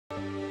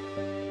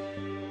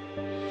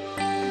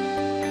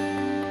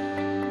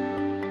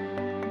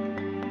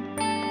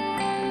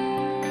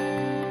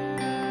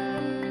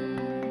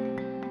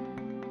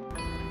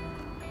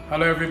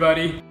Hello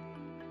everybody.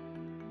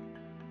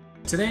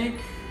 Today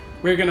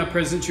we're gonna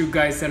present you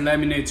guys a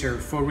laminator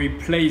for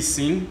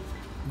replacing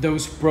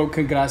those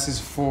broken glasses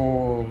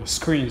for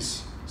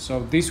screens.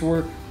 So this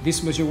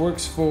machine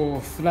works for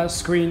flat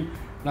screen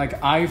like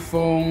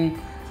iPhone,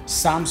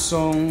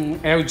 Samsung,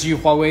 LG,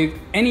 Huawei,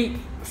 any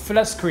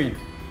flat screen,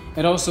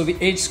 and also the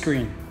edge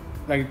screen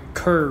like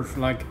curve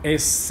like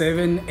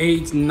S7,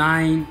 8,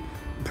 9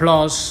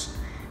 Plus,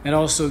 and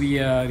also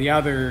the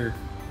other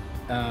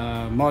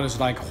models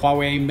like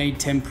Huawei Mate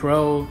 10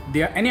 Pro.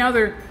 There are any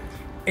other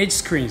edge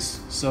screens,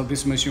 so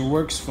this machine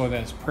works for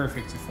that. It's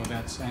perfect for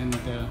that. And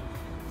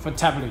for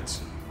tablet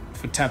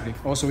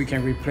also we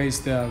can replace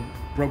the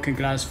broken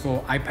glass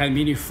for iPad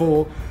mini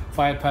 4,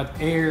 for iPad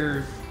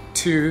Air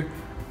 2,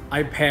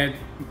 iPad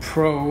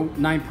Pro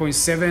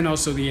 9.7,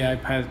 also the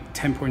iPad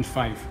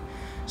 10.5.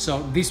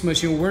 So this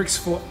machine works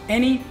for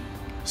any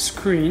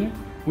screen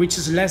which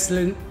is less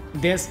than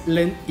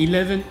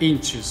 11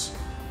 inches.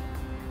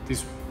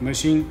 This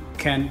machine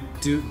can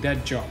do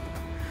that job.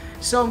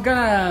 So I'm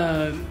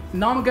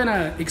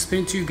gonna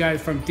explain to you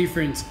guys from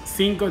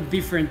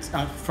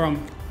from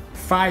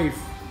 5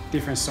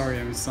 different. Sorry,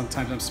 I mean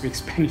sometimes I speak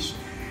Spanish.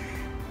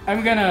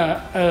 I'm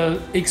gonna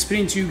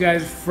explain to you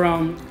guys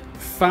from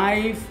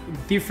 5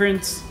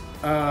 different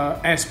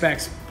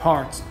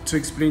parts to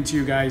explain to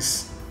you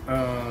guys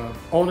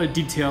all the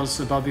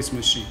details about this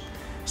machine.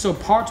 So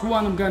part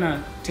 1, we're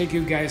gonna take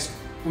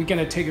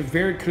a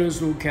very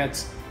close look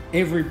at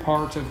every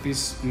part of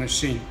this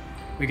machine.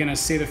 We're gonna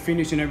see the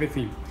finish and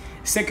everything.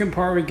 Second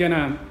part, we're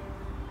gonna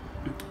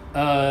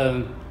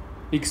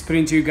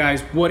explain to you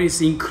guys what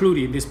is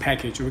included in this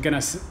package. We're gonna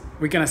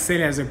say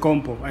it as a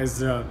combo,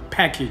 as a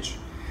package.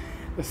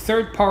 The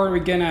third part, we're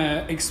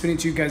gonna explain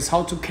to you guys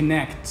how to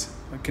connect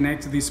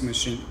this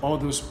machine, all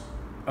those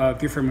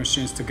different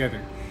machines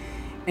together.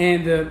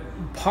 And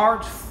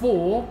part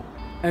 4,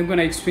 I'm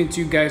gonna explain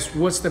to you guys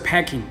what's the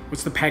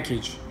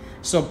package.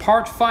 So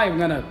part 5, I'm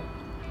gonna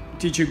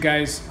teach you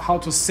guys how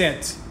to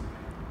set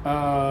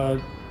how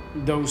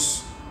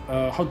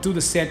to do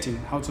the setting,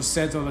 how to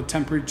set all the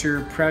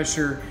temperature,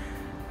 pressure,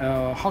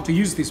 how to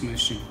use this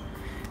machine.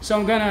 So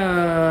I'm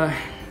gonna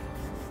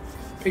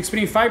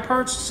explain 5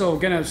 parts. So we're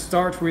gonna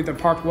start with the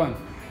part 1.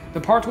 The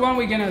part 1,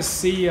 we're gonna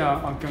see,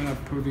 I'm gonna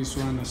put this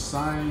one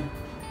aside.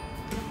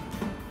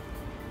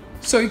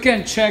 So you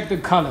can check the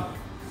color.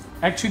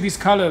 Actually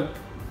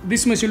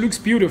this machine looks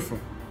beautiful.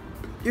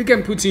 You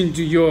can put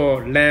into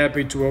your lab,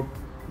 it's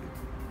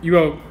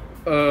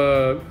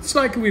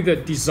like with the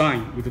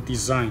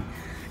design.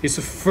 It's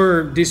a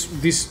firm.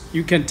 This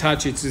you can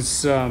touch it.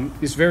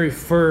 It's very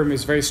firm.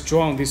 It's very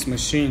strong. This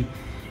machine,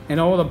 and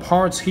all the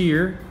parts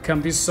here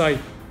come this side.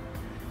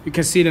 You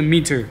can see the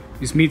meter.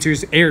 This meter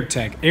is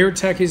AirTag.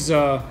 AirTag is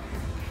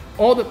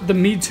all the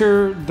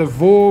meter, the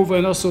valve,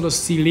 and also the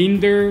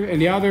cylinder,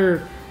 and the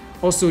other,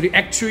 also the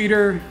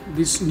actuator.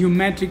 This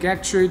pneumatic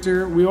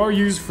actuator we all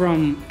use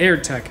from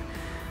AirTag.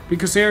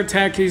 Because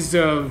AirTag is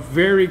a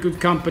very good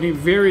company,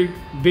 very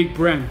big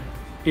brand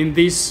in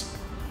this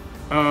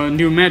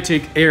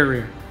pneumatic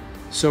area.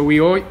 So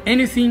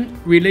anything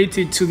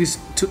related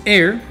to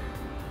air,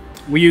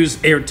 we use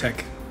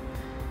AirTag.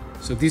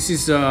 So this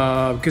is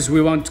because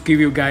we want to give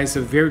you guys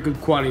a very good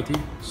quality.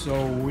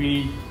 So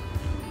we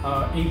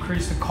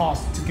increase the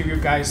cost to give you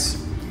guys.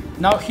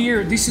 Now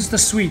here, this is the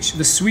switch.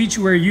 The switch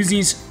we're using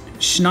is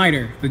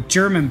Schneider, the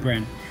German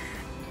brand.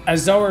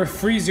 As our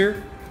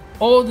freezer,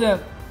 all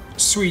the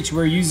switch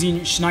we're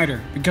using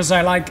Schneider because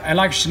I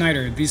like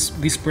Schneider,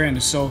 this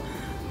brand. So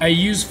I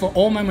use for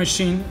all my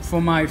machine, for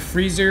my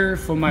freezer,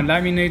 for my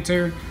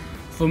laminator,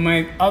 for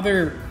my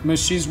other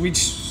machines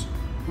which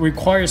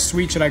require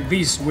switch like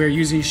this, we're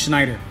using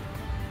Schneider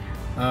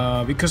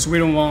because we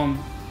don't want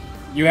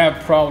you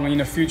have problem in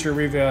the future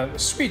with a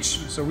switch,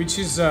 so which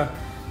is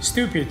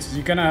stupid.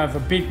 You're gonna have a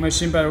big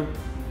machine but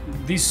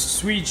this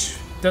switch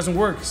doesn't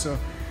work. So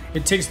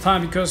it takes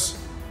time because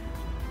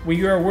when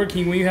you are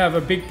working, when you have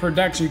a big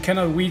production, you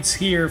cannot wait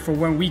here for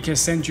 1 week and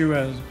send you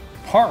a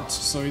part.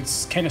 So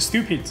it's kind of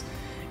stupid.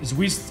 It's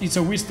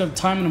a waste of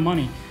time and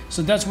money.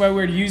 So that's why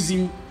we're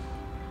using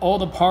all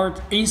the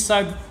part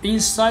inside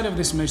of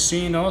this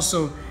machine.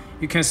 Also,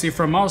 you can see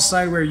from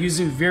outside we're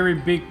using very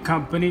big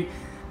company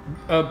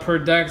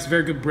products,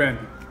 very good brand.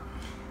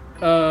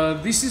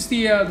 This is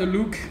the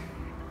look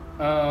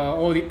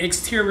or the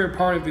exterior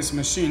part of this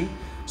machine.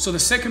 So the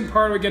second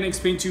part, we're gonna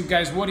explain to you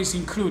guys what is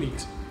included.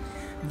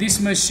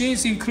 This machine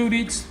is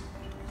included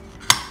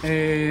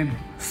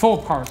 4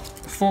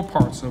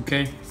 parts,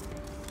 okay?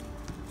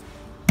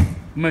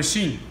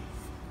 Machine,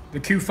 the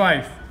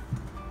Q5,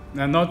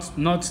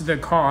 not the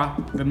car,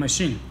 the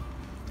machine.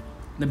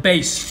 The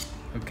base,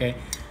 okay?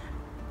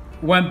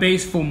 1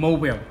 base for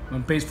mobile,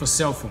 1 base for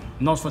cell phone,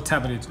 not for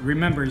tablet.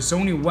 Remember, it's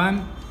only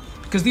 1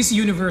 because this is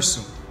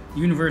universal.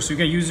 You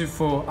can use it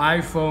for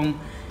iPhone,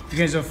 you can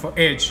use it for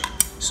Edge.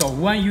 So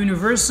 1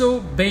 universal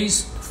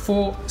base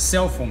for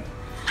cell phone.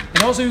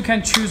 And also you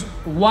can choose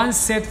 1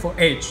 set for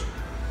Edge.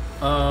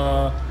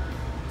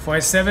 For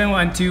S7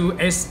 until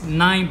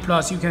S9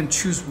 Plus, you can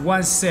choose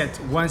one set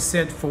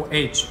for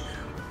Edge.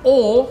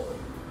 or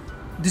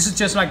this is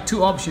just like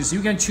two options.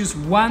 You can choose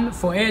one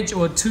for Edge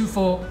or two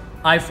for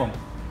iPhone.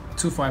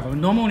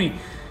 Normally,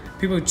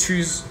 people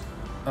choose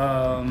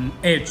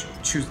Edge.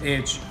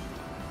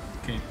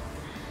 Okay.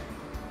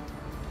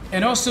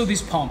 And also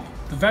this pump,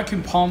 the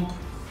vacuum pump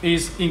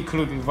is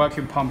included.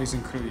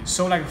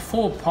 So like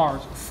four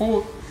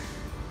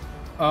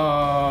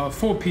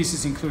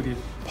pieces included.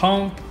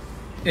 Pump,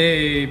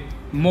 a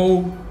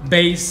mold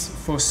base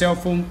for cell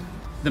phone,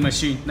 the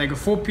machine. Like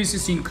 4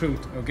 pieces include.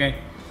 Okay.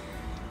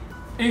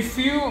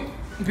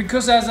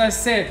 Because as I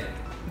said,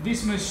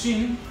 this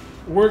machine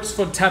works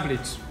for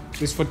tablets.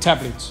 It's for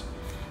tablets.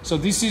 So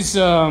this is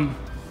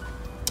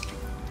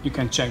you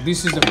can check.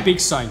 This is a big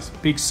size.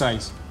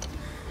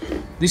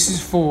 This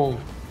is for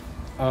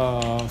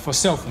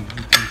cell phone.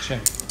 You can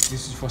check.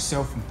 This is for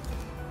cell phone.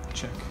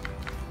 Check.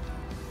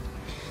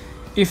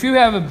 If you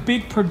have a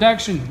big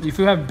production, you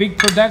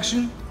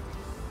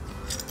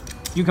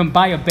can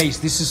buy a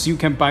base. You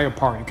can buy a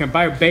part. You can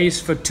buy a base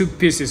for 2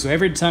 pieces. So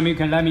every time you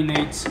can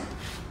laminate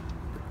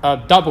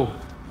double.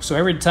 So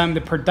every time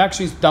the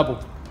production is double.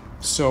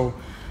 So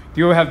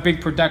you will have big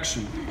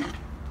production.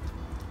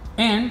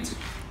 And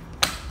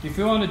if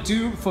you want to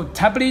do for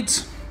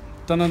tablets,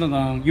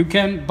 you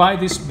can buy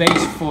this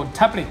base for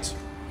tablet.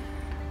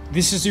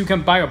 You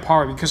can buy a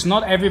part because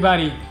not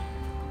everybody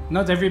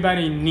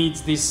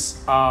needs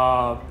this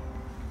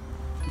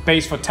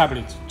base for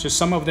tablet. Just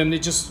some of them, they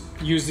just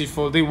use it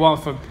they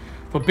want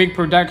for big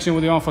production,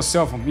 or they want for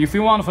cell phone. If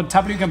you want for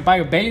tablet, you can buy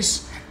a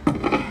base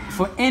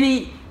for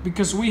any,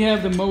 because we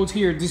have the mode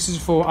here. This is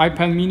for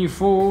iPad mini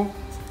 4,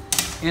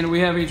 and we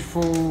have it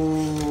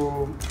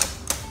for,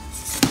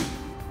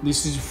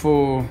 this is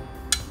for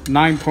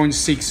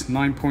 9.6,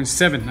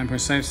 9.7,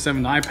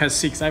 9.7,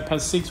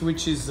 iPad 6,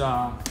 which is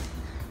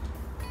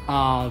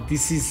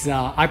this is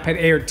iPad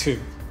Air 2.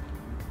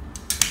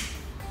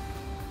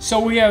 So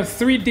we have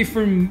 3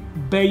 different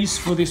base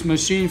for this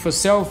machine, for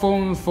cell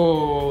phone,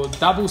 for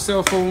double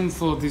cell phone,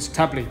 for these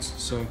tablets.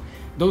 So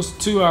those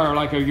 2 are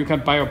like you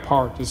can buy a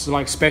part. It's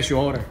like special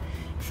order.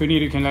 If you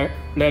need, you can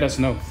let us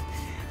know.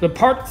 The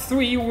part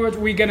 3, what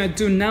we're gonna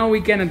do now,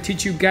 we're gonna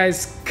teach you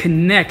guys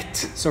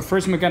connect. So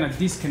first we're gonna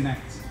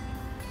disconnect.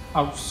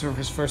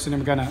 First, and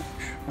I'm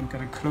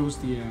gonna close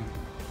the.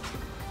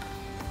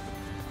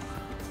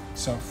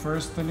 So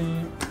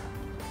firstly,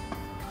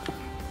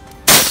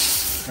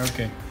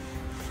 okay.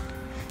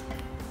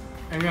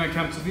 I'm gonna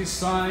come to this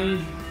side.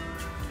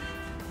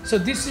 So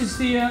this is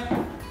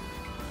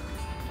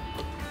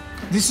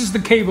the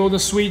cable, the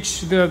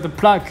switch, the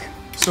plug.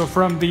 So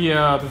from the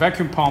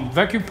vacuum pump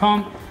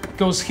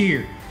goes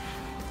here.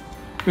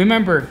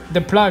 Remember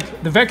the plug,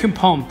 the vacuum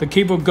pump, the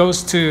cable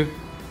goes to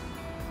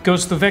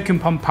vacuum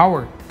pump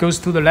power, goes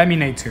to the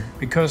laminator,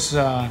 because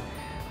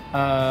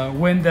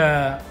when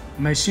the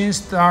machine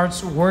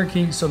starts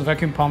working, so the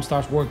vacuum pump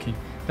starts working.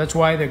 That's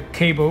why the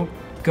cable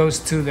goes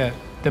to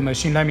the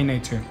machine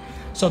laminator.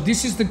 So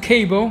this is the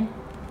cable.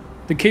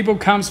 The cable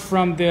comes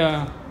from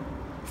the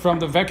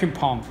vacuum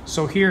pump.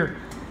 So here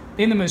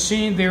in the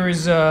machine there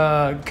is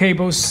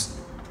cables,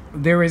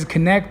 there is a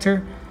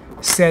connector,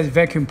 says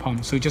vacuum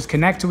pump. So just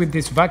connect with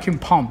this vacuum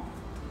pump.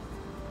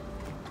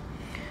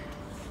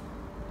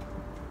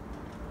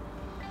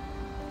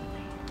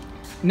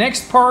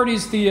 Next part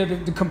is the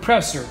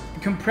compressor.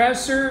 The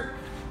compressor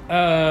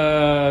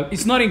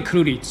it's not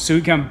included, so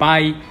you can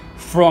buy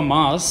from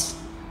us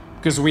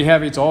because we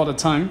have it all the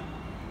time,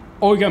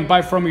 or you can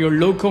buy from your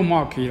local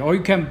market, or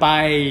you can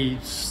buy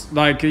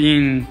like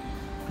in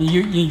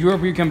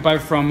Europe. You can buy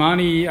from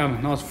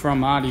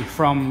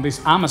from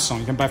this Amazon.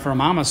 You can buy from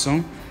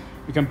Amazon.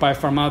 You can buy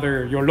from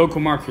your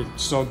local market.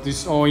 So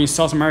this, or in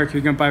South America,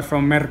 you can buy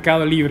from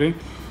Mercado Libre.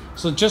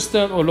 So just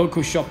a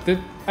local shop.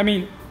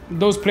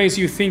 Those places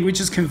you think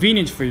which is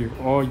convenient for you,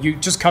 or you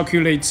just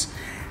calculate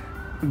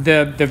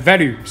the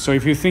value. So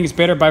if you think it's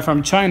better buy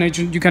from China,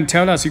 you can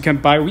tell us. You can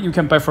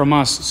buy from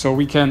us. So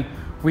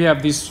we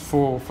have this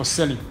for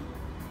selling.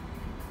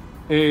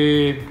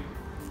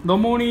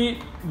 Normally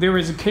there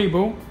is a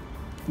cable.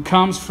 It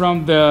comes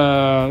from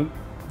the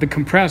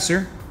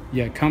compressor.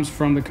 Yeah, it comes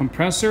from the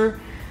compressor.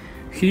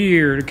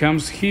 Here it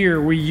comes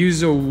here. We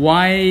use a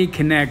Y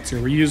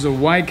connector.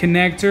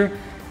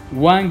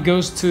 One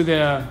goes to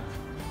the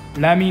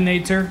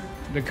laminator,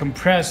 the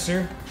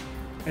compressor.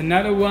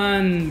 Another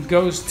one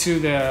goes to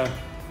the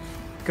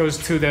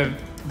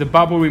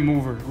bubble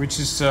remover, which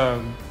is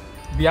the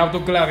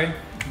autoclave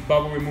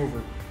bubble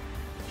remover.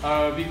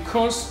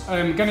 Because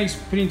I'm gonna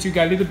explain to you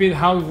guys a little bit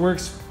how it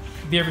works,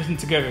 everything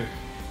together.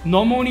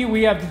 Normally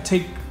we have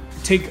to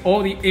take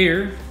all the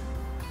air.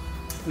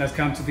 Let's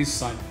come to this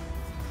side.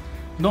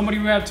 Normally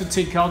we have to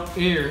take out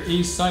air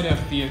inside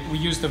of we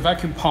use the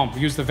vacuum pump.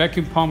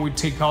 We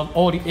take out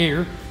all the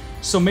air.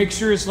 So make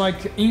sure it's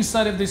like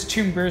inside of this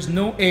chamber is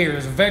no air,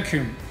 it's a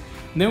vacuum.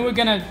 Then we're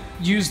gonna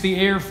use the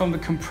air from the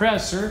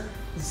compressor.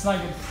 It's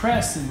like a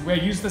pressing. We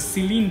use the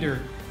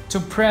cylinder to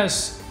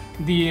press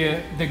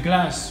the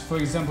glass. For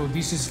example,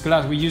 this is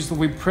glass. We use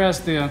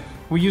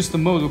the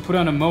mold. We put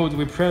on a mold.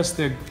 We press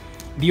the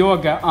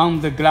orga on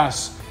the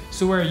glass.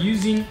 So we're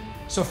using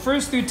So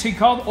first you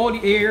take out all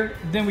the air,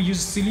 then we use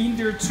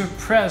cylinder to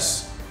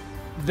press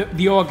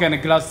the Olga and the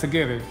glass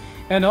together.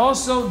 And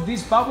also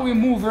this bubble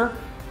remover,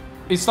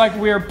 it's like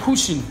we are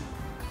pushing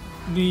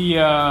the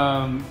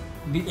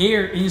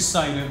air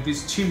inside of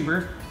this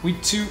chamber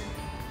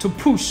to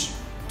push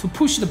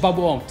the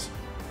bubble out.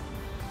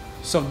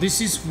 So this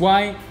is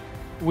why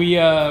we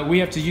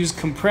have to use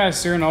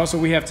compressor, and also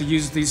we have to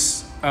use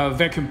this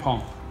vacuum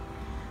pump.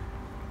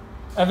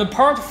 The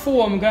part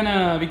 4, I'm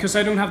gonna, because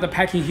I don't have the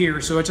packing here,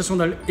 so I just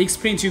want to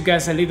explain to you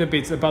guys a little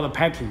bit about the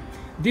packing.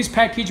 This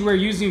package we're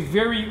using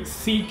very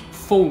thick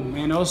foam,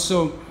 and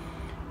also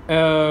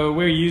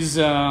we use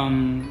a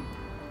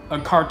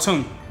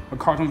carton,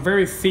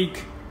 very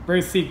thick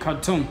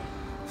carton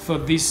for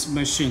this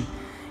machine.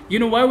 You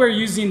know why we're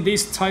using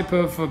this type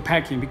of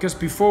packing? Because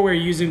before we're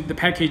using the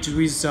package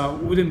with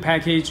wooden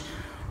package,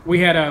 we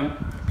had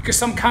because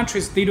some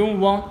countries they don't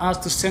want us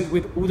to send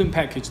with wooden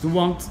package.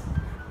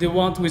 They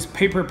want with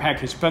paper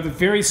package, but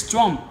very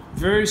strong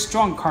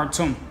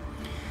carton.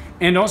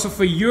 And also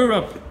for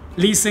Europe,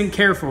 listen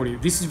carefully.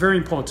 This is very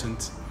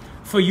important.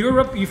 For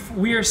Europe, if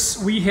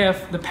we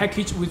have the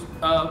package with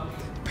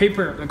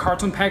paper, the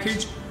carton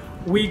package,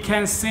 we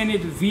can send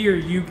it via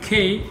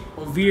UK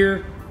or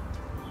via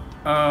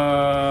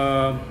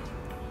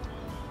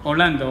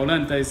Holland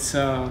is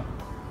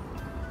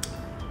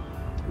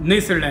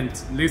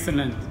Netherlands.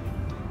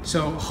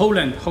 So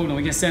Holland,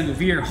 we can send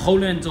via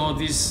Holland or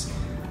this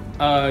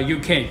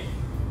UK.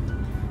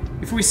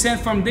 If we send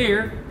from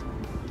there,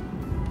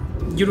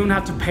 you don't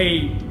have to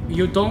pay.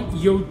 You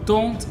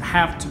don't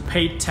have to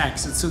pay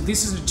tax. So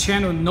this is a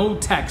channel no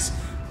tax,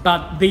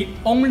 but they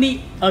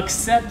only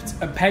accept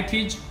a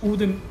package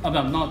wooden,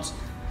 not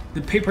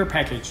the paper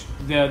package,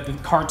 the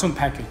carton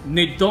package.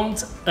 They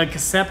don't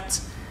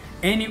accept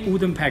any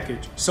wooden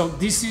package. So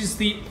this is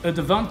the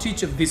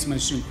advantage of this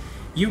machine.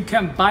 You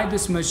can buy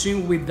this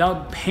machine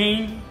without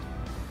paying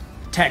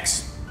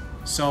tax.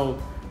 So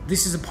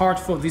this is a part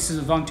 4. This is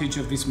the advantage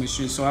of this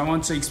machine. So I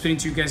want to explain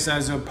to you guys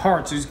as a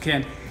part so you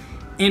can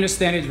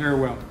understand it very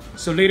well.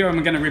 So later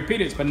I'm gonna repeat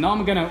it, but now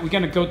we're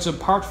gonna go to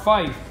part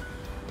 5.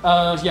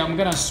 Yeah, I'm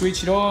gonna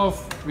switch it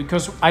off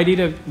because I did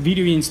a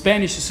video in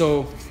Spanish,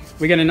 so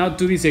we're gonna not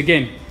do this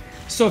again.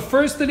 So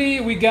firstly,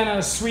 we're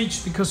gonna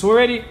switch because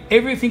already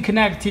everything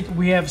connected.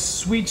 We have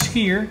switch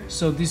here.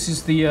 So this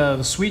is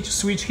the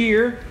switch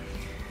here.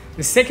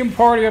 The second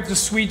part, you have to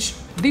switch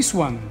this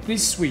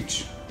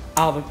switch.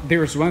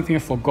 There's one thing I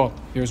forgot.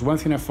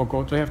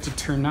 I have to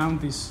turn on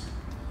this.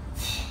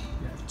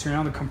 Yeah, turn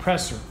on the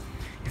compressor.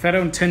 If I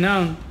don't turn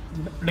on,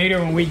 later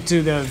when we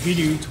do the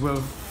video,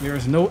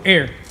 there's no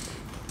air.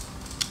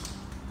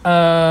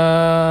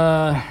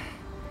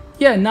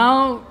 Yeah,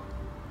 now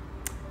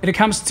it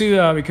comes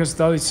to, because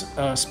that is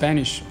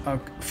Spanish.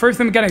 First,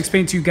 I'm gonna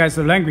explain to you guys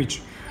the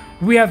language.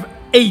 We have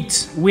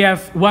 8. We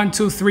have 1,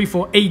 2, 3,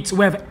 4, 8.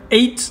 We have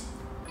 8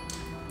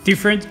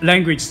 different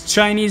languages: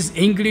 Chinese,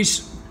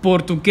 English,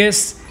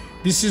 Portuguese.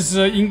 This is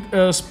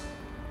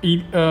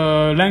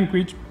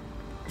language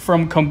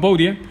from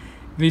Cambodia.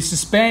 This is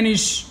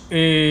Spanish.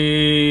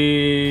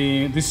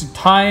 This is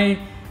Thai.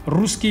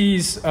 Ruski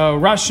is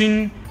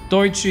Russian.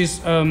 Deutsch is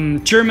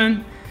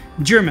German.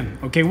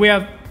 Okay, we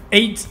have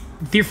 8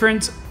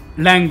 different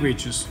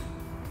languages.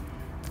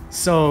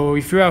 So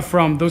if you are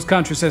from those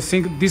countries, I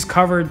think this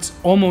covered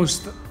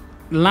almost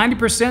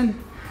 90%.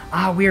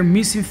 We are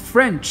missing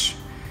French.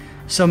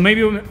 So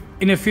maybe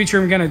in the future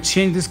I'm gonna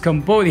change this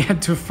Cambodian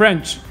to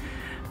French.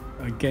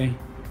 Okay,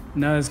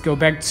 now let's go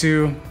back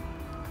to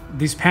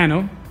this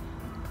panel.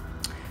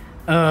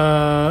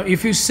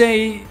 If you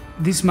say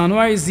this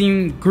manual is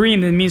in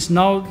green, it means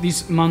now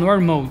this manual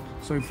mode.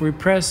 So if we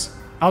press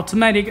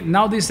automatic,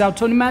 now this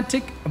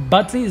automatic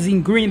button is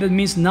in green, that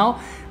means now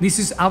this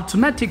is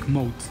automatic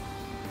mode.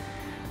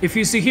 If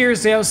you see here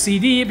is the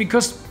LCD,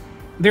 because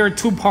there are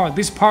 2 parts.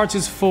 This part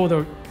is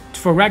for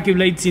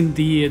regulating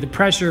the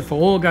pressure for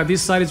Olga.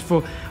 This side is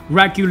for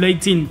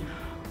regulating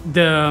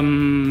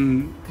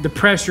the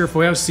pressure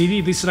for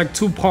LCD. This is like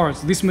 2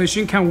 parts. This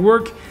machine can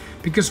work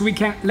because we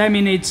can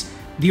laminate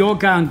the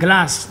Olga on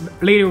glass.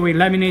 Later we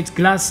laminate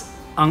glass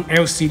on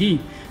LCD.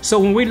 So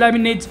when we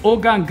laminate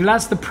Olga on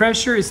glass, the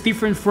pressure is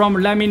different from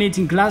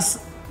laminating glass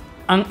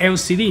on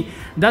LCD.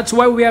 That's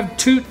why we have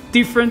 2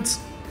 different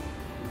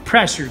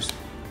pressures.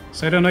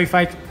 So I don't know if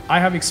I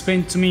have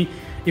explained to me,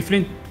 if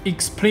it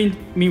explained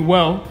me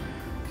well.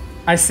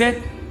 I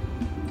said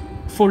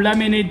for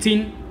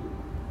laminating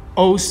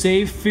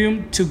OC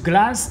film to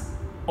glass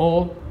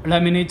or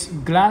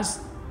laminate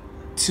glass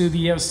to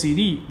the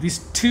LCD, these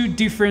 2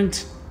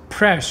 different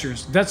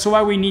pressures. That's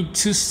why we need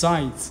 2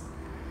 sides.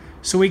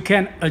 So we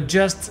can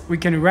adjust, we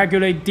can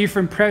regulate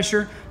different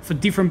pressure for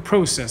different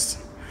process.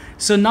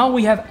 So now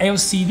we have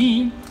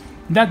LCD.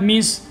 That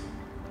means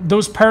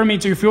those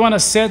parameters, if you want to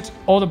set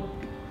all the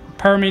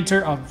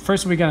parameter,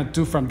 first we're gonna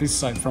do from this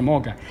side, from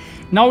Olga.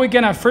 Now I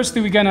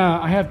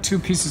have 2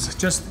 pieces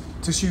just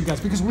to show you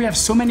guys, because we have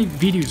so many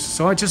videos.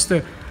 So I just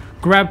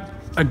grab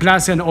a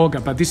glass and Olga,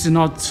 but this is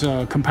not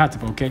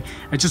compatible, okay?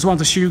 I just want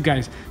to show you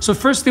guys. So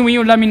first thing, when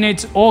you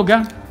laminate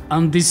Olga,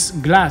 on this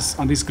glass,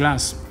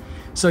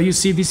 So you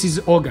see this is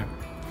auger.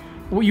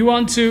 You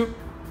want to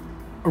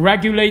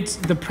regulate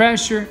the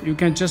pressure, you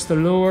can just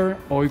lower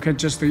or you can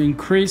just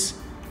increase.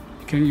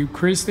 You can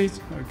increase it.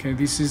 Okay,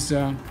 this is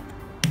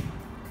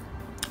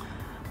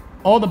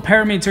all the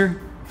parameter.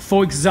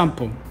 For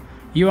example,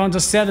 you want to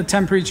set the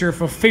temperature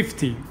for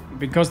 50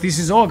 because this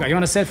is auger. You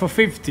want to set for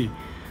 50.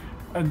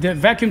 The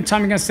vacuum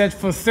time you can set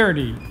for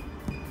 30.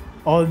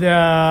 Or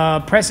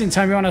the pressing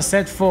time you want to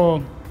set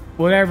for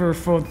whatever,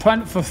 for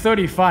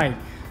 35.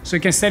 So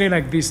you can set it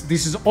like this.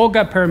 This is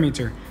auger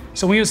parameter.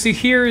 So when you see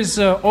here is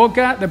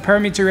auger, the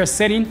parameter you're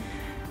setting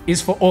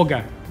is for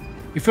auger.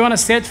 If you want to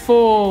set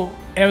for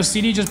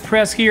LCD, just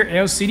press here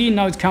LCD.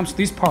 Now it comes to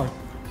this part.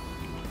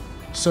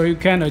 So you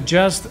can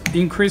adjust,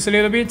 increase a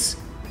little bit.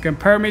 You can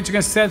parameter, you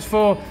can set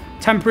for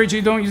temperature.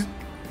 You don't use,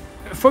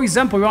 for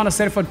example, you want to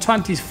set it for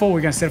 24,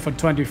 you can set it for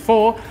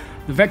 24.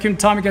 The vacuum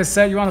time you can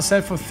set, you want to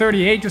set for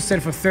 38, you set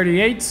it for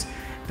 38.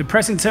 The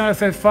pressing time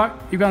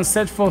you can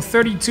set for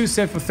 32,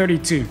 set for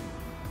 32.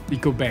 You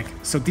go back.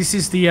 So this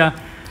is the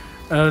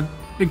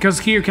because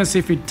here you can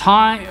see for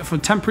time, for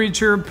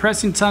temperature,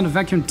 pressing time,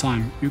 vacuum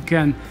time. You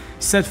can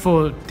set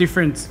for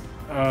different.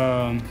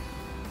 I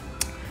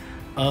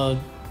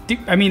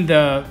mean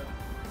the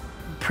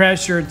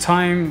pressure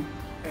time.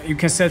 You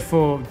can set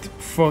for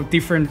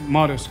different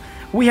models.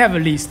 We have a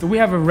list. We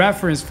have a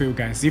reference for you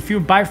guys. If you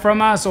buy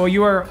from us or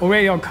you are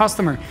already our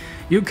customer,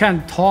 you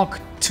can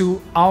talk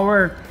to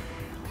our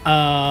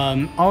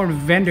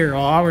vendor or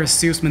our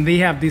salesman. They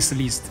have this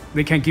list.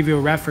 They can give you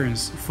a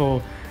reference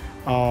for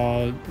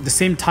the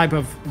same type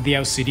of the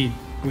LCD.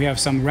 We have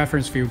some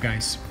reference for you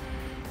guys.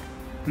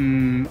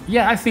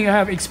 Yeah, I think I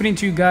have explained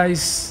to you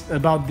guys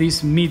about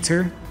this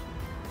meter.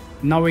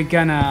 Now we're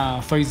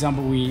gonna, for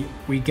example, we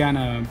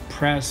gonna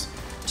press.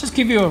 Just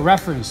give you a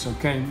reference,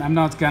 okay? I'm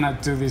not gonna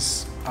do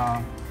this.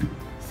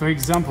 For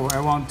example, I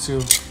want to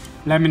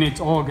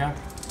laminate auger,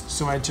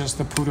 so I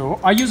just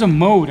I use a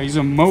mold. I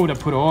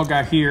put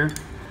auger here.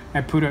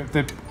 I put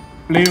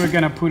later we're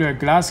gonna put a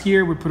glass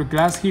here. We put a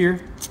glass here.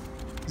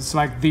 It's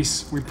like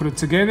this. We put it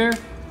together,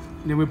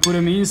 then we put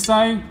them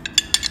inside,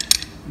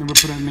 then we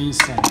put them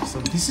inside. So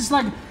this is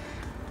like,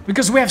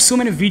 because we have so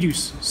many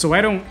videos, so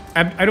I don't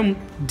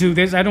do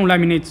this. I don't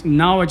laminate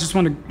now. I just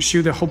want to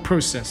show the whole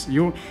process.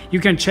 You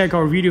can check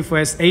our video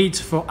for S8,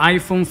 for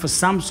iPhone, for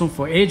Samsung,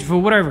 for Edge, for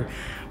whatever.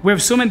 We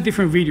have so many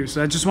different videos.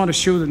 So I just want to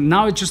show that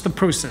now it's just the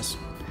process.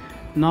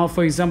 Now,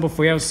 for example,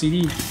 for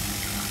LCD,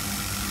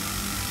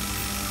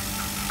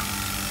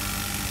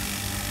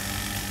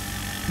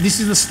 this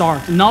is the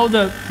start. Now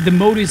the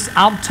mode is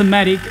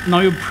automatic.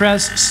 Now you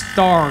press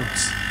start.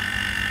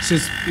 So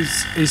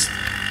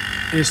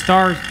it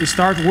start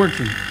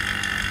working.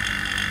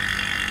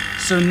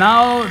 So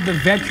now the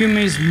vacuum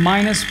is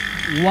minus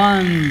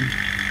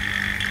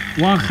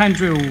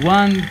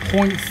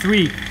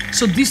 101.3.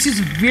 So this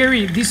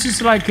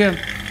is like a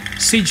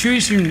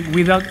situation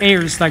without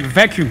air. It's like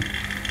vacuum.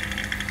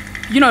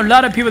 You know, a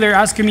lot of people, they're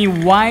asking me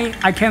why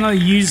I cannot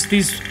use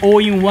this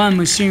all-in-one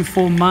machine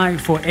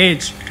for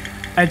Edge.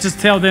 I just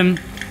tell them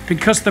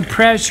because the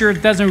pressure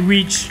doesn't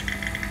reach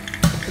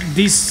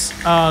this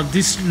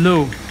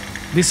low.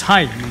 This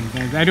high,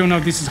 I don't know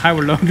if this is high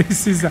or low.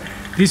 This is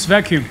this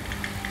vacuum,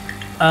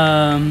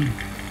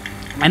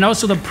 and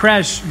also the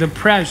pressure. The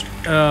pressure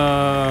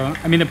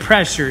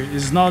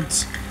is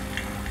not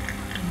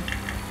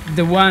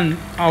the one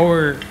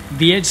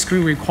the Edge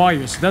screen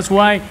requires. That's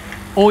why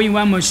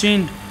all-in-one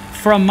machine.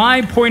 From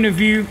my point of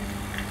view,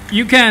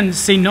 you can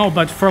say no,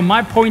 but from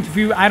my point of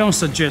view, I don't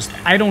suggest.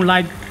 I don't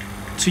like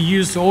to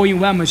use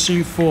all-in-one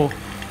machine for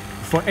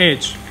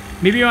Edge.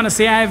 Maybe you want to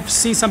say I've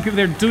seen some people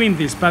they're doing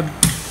this, but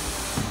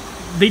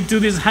they do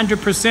this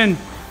 100%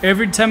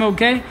 every time,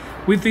 okay?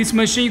 With this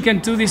machine, you can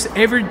do this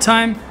every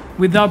time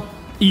without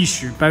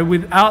issue. But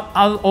without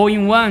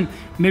all-in-one,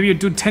 maybe you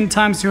do 10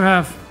 times, you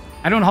have,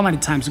 I don't know how many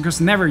times, because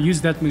I never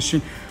used that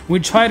machine. We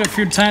tried a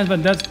few times,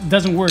 but that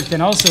doesn't work.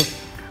 And also,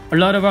 a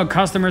lot of our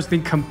customers, they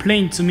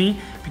complain to me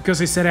because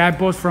they said I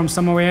bought from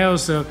somewhere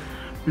else,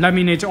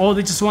 laminate, or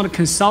they just want to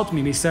consult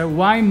me. They said,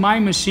 why my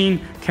machine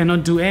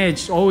cannot do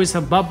Edge? Always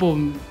have bubble,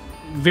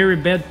 very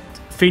bad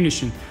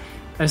finishing.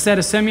 I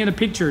said, send me the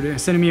picture. They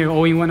sent me an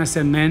all-in-one. I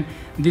said, man,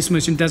 this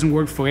machine doesn't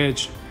work for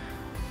Edge.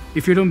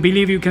 If you don't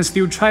believe, you can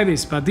still try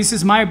this. But this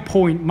is my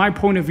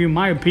point of view,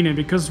 my opinion,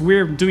 because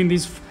we're doing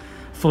this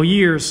for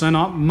years. And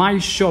my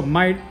shop,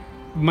 my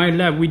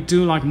lab, we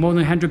do like more than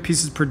 100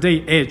 pieces per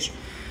day Edge.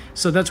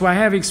 So that's why I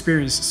have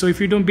experience. So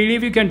if you don't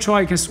believe, you can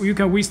try. You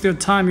can waste your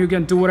time. You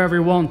can do whatever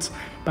you want.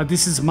 But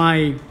this is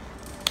my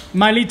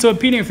little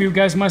opinion for you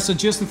guys, my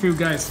suggestion for you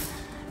guys.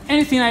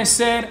 Anything I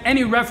said,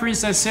 any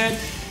reference I said,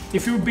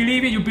 if you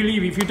believe it, you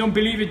believe it. If you don't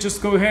believe it, just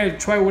go ahead,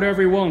 try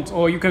whatever you want,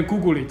 or you can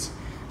Google it.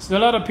 So a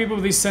lot of people,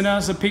 they send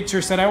us a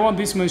picture, said, I want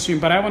this machine,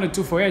 but I want to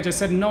do for Edge. I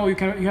said, no, you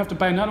have to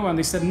buy another one.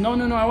 They said, no,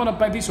 I want to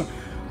buy this one.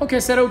 Okay, I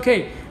said,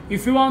 okay.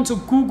 If you want to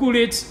Google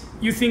it,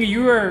 you think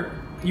you are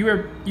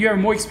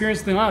more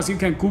experienced than us, you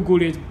can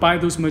Google it, buy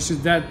those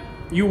machines that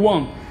you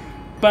want.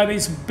 But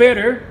it's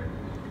better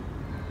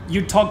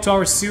you talk to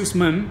our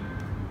salesman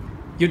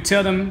You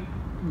tell them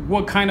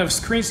what kind of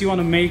screens you want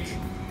to make,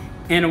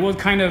 and what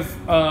kind of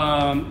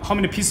how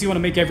many pieces you want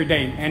to make every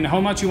day, and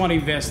how much you want to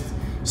invest.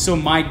 So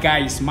my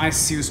guys, my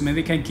salesmen,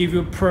 they can give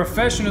you a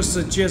professional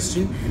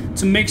suggestion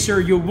to make sure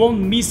you won't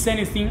miss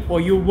anything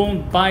or you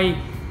won't buy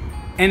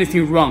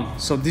anything wrong.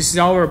 So this is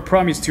our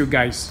promise to you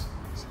guys.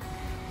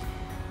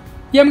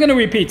 Yeah, I'm gonna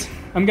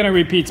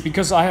repeat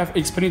because I have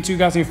explained to you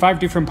guys in 5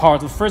 different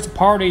parts. The first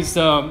part is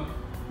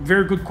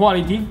very good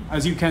quality.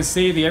 As you can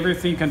see,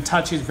 everything you can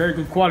touch is very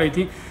good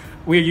quality.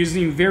 We are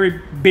using very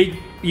big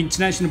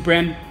international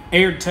brand,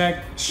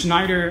 AirTag,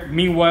 Schneider,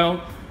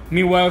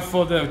 Meanwhile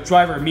for the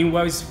driver,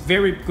 Meanwhile is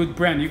very good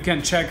brand. You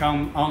can check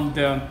on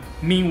the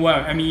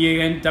Meanwhile,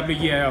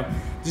 MEANWEL.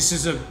 This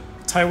is a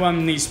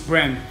Taiwanese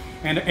brand.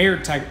 And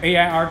AirTag,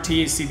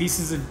 AIRTAC, this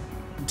is a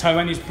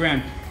Taiwanese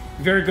brand.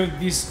 Very good,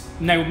 this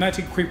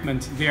pneumatic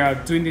equipment. They are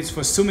doing this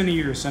for so many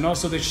years. And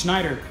also the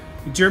Schneider,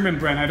 German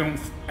brand.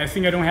 I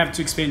think I don't have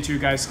to explain to you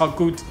guys how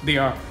good they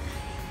are.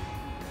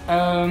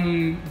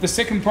 The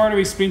second part I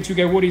will explain to you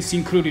guys what is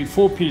included,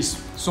 4-piece.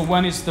 So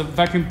one is the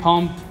vacuum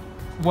pump,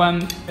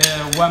 one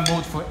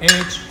mode for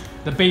edge,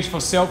 the base for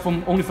cell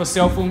phone, only for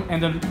cell phone,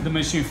 and then the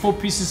machine. 4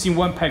 pieces in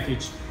one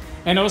package.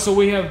 And also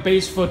we have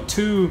base for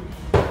two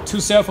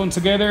cell phones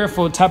together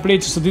for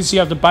tablet. So this you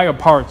have to buy a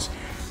part.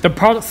 The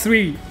part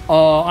 3,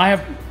 I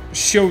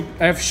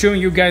have shown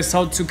you guys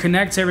how to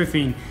connect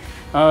everything.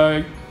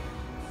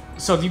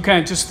 So you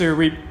can just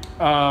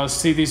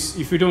see this.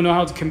 If you don't know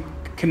how to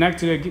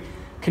connect it,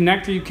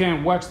 you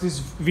can watch this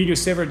video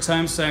several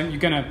times and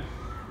you're gonna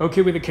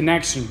okay with the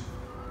connection.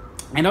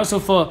 And also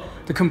for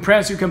the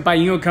compressor, you can buy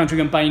in your country,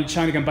 you can buy in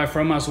China, you can buy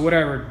from us,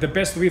 whatever. The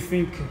best we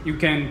think you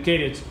can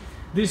get it.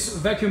 This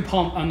vacuum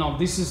pump, no,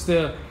 this is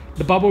the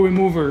bubble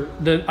remover,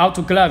 the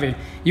autoclave.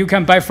 You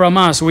can buy from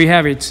us, we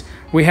have it.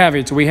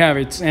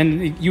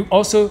 And you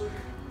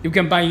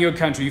can buy in your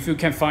country if you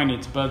can find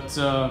it. But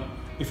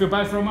if you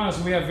buy from us,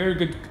 we have very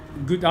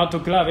good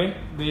autoclave,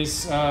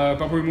 this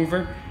bubble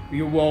remover.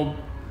 You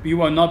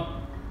will not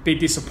be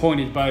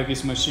disappointed by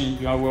this machine.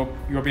 You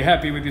will be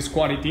happy with this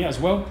quality as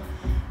well.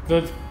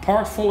 The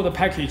part 4, the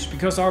package,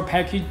 because our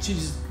package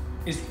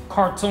is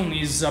carton,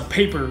 is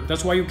paper.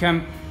 That's why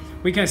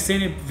we can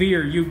send it via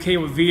UK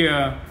or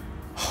via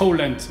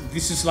Holland.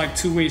 This is like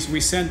 2 ways. We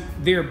send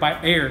there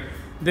by air,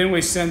 then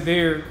we send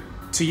there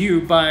to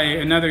you by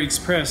another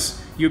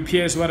express,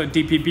 UPS or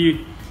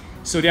DPB.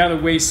 So the other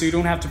way, so you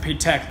don't have to pay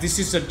tax. This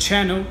is a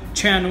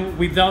channel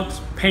without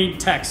paying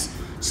tax.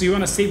 So you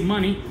want to save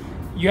money,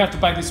 you have to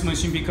buy this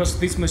machine, because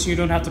this machine you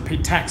don't have to pay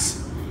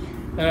tax.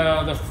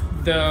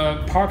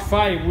 The part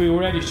 5, we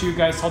already show you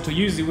guys how to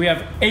use it. We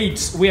have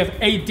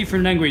 8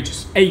 different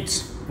languages.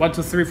 8, 1,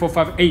 2, 3, 4,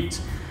 5,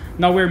 8.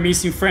 Now we're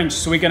missing French,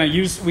 so we're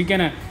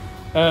gonna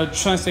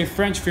translate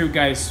French for you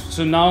guys.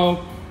 So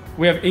now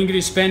we have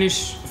English,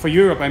 Spanish for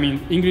Europe. I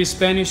mean English,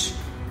 Spanish,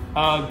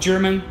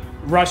 German,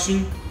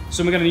 Russian.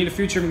 So we're gonna need a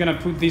future. We're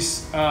gonna put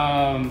this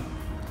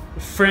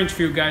French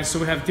for you guys. So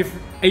we have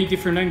 8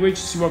 different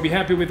languages. You will be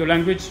happy with the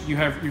language. You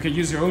can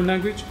use your own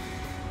language.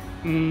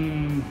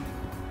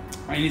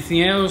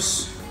 Anything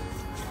else?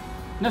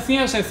 Nothing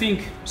else, I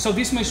think. So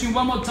this machine,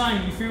 one more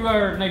time, if you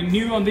are like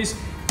new on this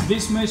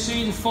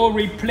machine for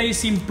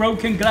replacing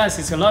broken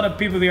glasses. A lot of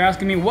people, they're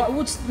asking me, what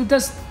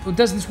does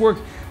this work?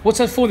 What's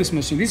that for, this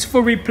machine? This is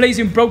for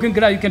replacing broken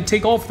glass. You can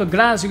take off the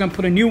glass, you can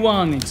put a new one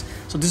on it.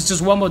 So this is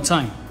just one more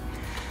time.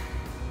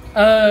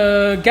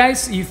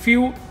 Guys, if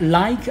you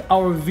like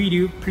our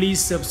video, please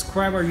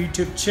subscribe our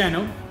YouTube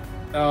channel.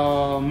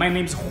 My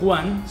name is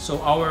Juan.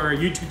 So our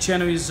YouTube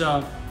channel is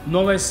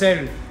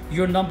NovaCell,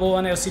 your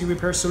 #1 LCD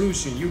repair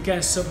solution. You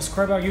can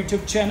subscribe our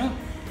YouTube channel,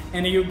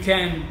 and you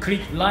can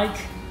click like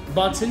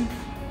button.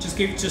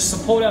 Just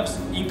support us,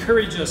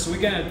 encourage us.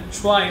 I'm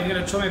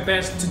gonna try my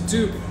best to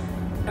do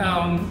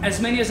as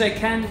many as I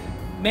can,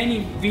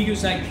 many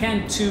videos I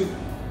can, to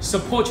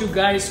support you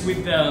guys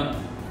with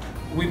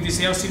this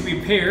LCD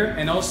repair,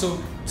 and also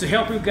to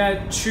help you guys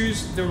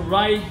choose the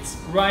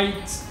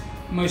right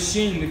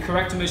machine, the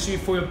correct machine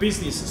for your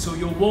business, so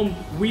you won't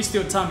waste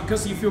your time.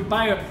 Because if you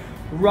buy a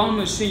wrong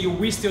machine, you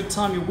waste your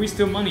time, you waste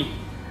your money.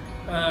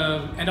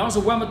 And also,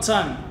 one more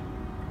time,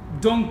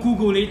 don't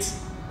Google it,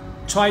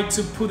 try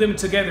to put them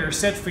together,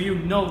 set for you.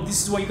 No,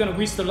 this is why you're gonna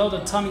waste a lot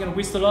of time, you're gonna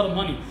waste a lot of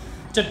money.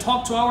 Just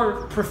talk to our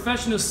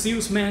professional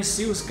salesmen,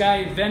 sales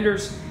guy,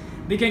 vendors.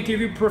 They can give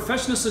you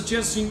professional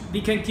suggestions.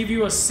 They can give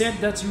you a set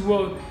that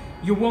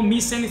you won't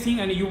miss anything,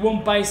 and you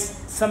won't buy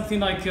something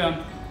like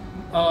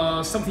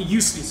something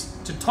useless.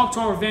 To talk to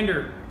our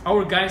vendor,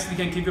 our guys, they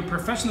can give you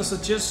professional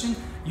suggestion.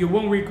 You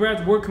won't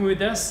regret working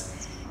with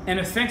us.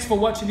 And thanks for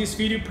watching this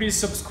video. Please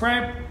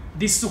subscribe.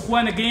 This is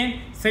Juan again.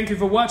 Thank you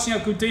for watching. A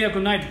good day, a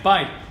good night.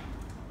 Bye.